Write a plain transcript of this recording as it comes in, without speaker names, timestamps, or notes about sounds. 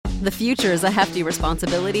The future is a hefty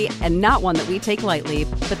responsibility and not one that we take lightly.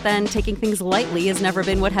 But then taking things lightly has never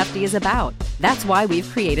been what Hefty is about. That's why we've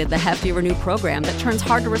created the Hefty Renew program that turns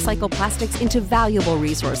hard-to-recycle plastics into valuable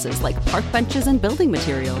resources like park benches and building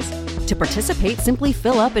materials. To participate, simply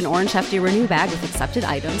fill up an orange Hefty Renew bag with accepted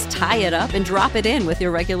items, tie it up, and drop it in with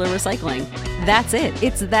your regular recycling. That's it.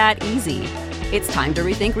 It's that easy. It's time to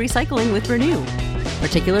rethink recycling with Renew.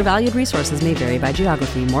 Particular valued resources may vary by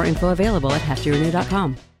geography. More info available at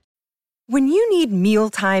heftyrenew.com. When you need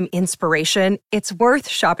mealtime inspiration, it's worth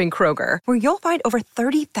shopping Kroger, where you'll find over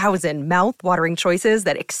 30,000 mouth-watering choices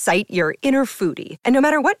that excite your inner foodie. And no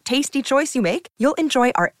matter what tasty choice you make, you'll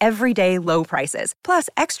enjoy our everyday low prices, plus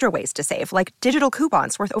extra ways to save, like digital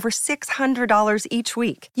coupons worth over $600 each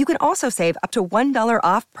week. You can also save up to $1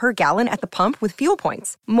 off per gallon at the pump with fuel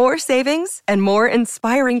points. More savings and more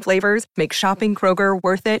inspiring flavors make shopping Kroger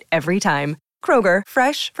worth it every time. Kroger,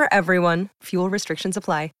 fresh for everyone. Fuel restrictions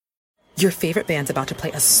apply. Your favorite band's about to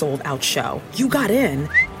play a sold-out show. You got in.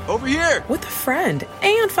 Over here! With a friend.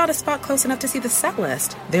 And found a spot close enough to see the set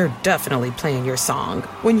list. They're definitely playing your song.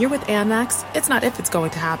 When you're with Amex, it's not if it's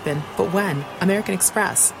going to happen, but when. American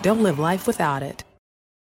Express. Don't live life without it.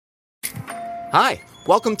 Hi,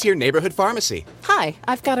 welcome to your neighborhood pharmacy. Hi,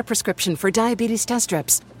 I've got a prescription for diabetes test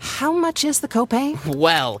strips. How much is the copay?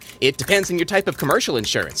 Well, it depends on your type of commercial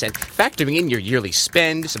insurance and factoring in your yearly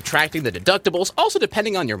spend, subtracting the deductibles, also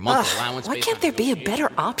depending on your monthly allowance. Why can't there be a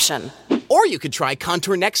better option? Or you could try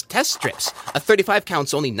Contour Next test strips. A 35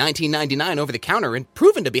 count's only $19.99 over the counter and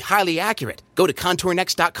proven to be highly accurate. Go to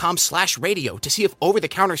contournext.com/radio to see if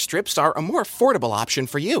over-the-counter strips are a more affordable option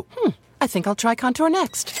for you. I think I'll try Contour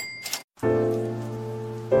Next.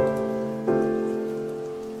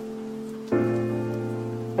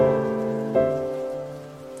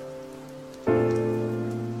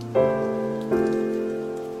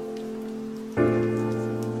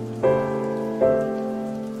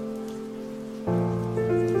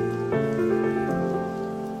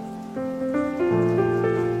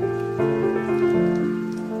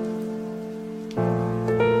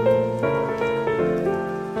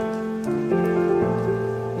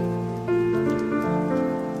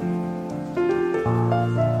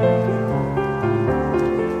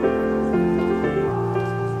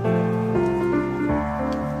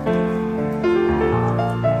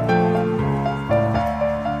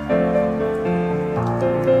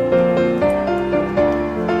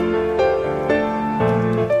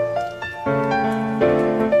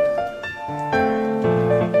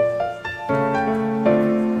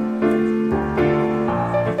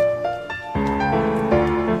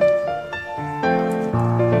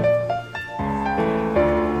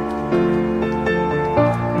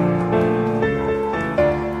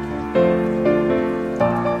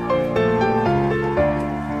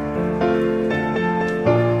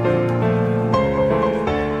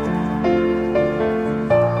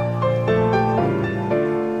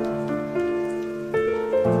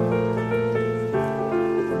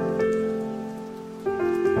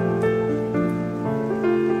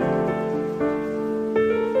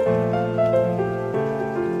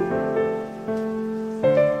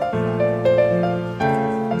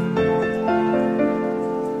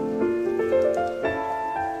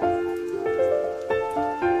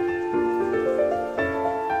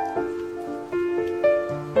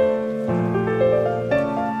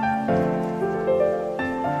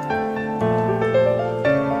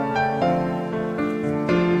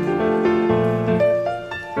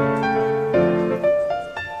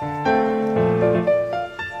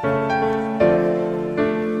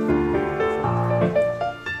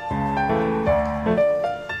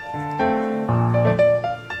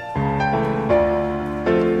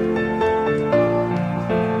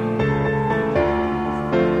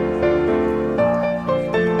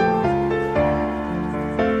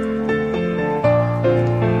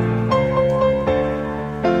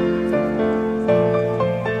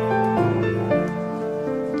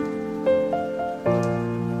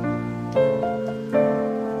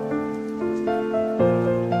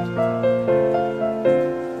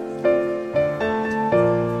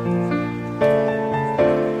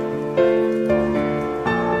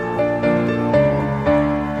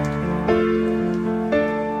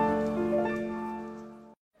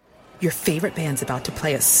 Your favorite band's about to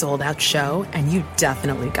play a sold-out show, and you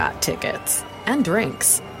definitely got tickets. And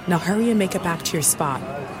drinks. Now hurry and make it back to your spot.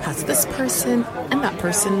 Past this person and that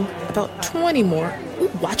person. About 20 more. Ooh,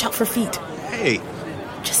 watch out for feet. Hey.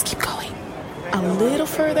 Just keep going. A little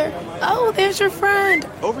further. Oh, there's your friend.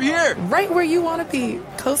 Over here. Right where you want to be.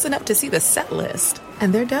 Close enough to see the set list.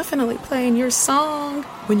 And they're definitely playing your song.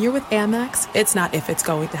 When you're with Amex, it's not if it's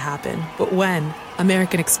going to happen, but when.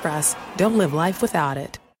 American Express. Don't live life without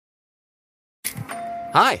it.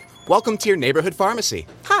 Hi, welcome to your neighborhood pharmacy.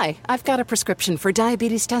 Hi, I've got a prescription for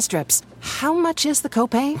diabetes test strips. How much is the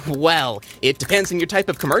copay? Well, it depends on your type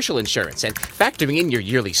of commercial insurance and factoring in your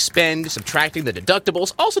yearly spend, subtracting the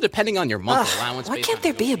deductibles, also depending on your monthly allowance. Why can't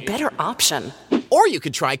there be a better option? Or you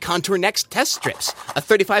could try Contour Next test strips. A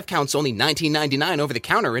 35 count's only $19.99 over the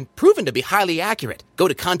counter and proven to be highly accurate. Go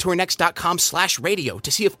to contournext.com/radio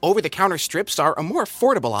to see if over-the-counter strips are a more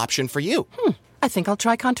affordable option for you. I think I'll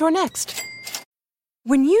try Contour Next.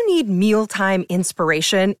 When you need mealtime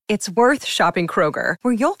inspiration, it's worth shopping Kroger,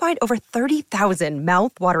 where you'll find over 30,000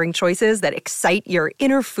 mouth-watering choices that excite your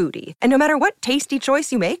inner foodie. And no matter what tasty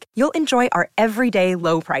choice you make, you'll enjoy our everyday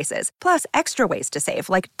low prices, plus extra ways to save,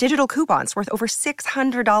 like digital coupons worth over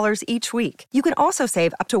 $600 each week. You can also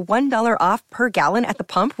save up to $1 off per gallon at the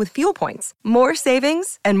pump with fuel points. More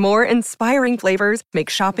savings and more inspiring flavors make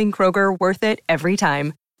shopping Kroger worth it every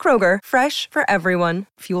time. Kroger, fresh for everyone.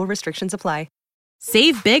 Fuel restrictions apply.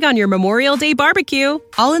 Save big on your Memorial Day barbecue,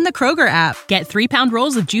 all in the Kroger app. Get 3-pound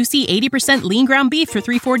rolls of juicy 80% lean ground beef for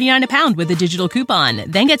 $3.49 a pound with a digital coupon.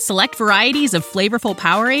 Then get select varieties of flavorful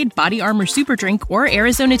Powerade, Body Armor Super Drink, or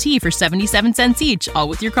Arizona tea for 77 cents each, all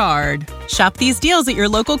with your card. Shop these deals at your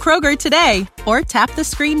local Kroger today, or tap the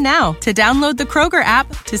screen now to download the Kroger app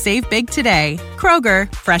to save big today.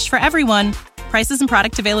 Kroger, fresh for everyone. Prices and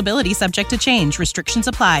product availability subject to change. Restrictions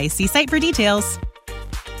apply. See site for details.